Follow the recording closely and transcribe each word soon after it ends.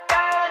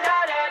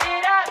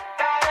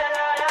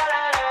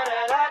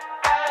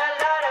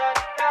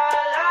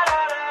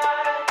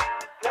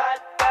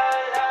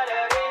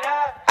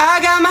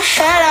my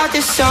head out the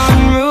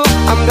sunroof,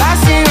 I'm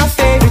blasting our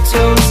favorite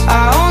tunes.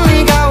 I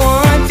only got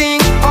one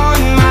thing on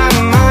my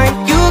mind.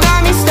 You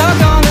got me stuck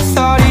on the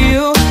thought of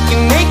you.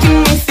 You're making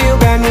me feel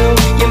brand new.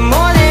 You're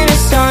more than a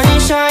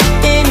sunshine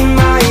in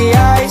my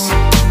eyes.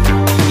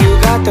 You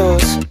got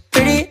those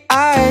pretty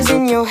eyes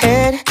in your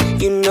head,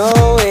 you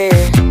know it.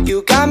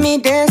 You got me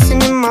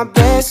dancing in my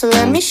bed, so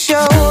let me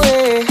show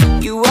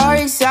it. You are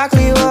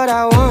exactly what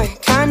I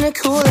want, kinda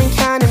cool and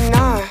kinda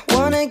not.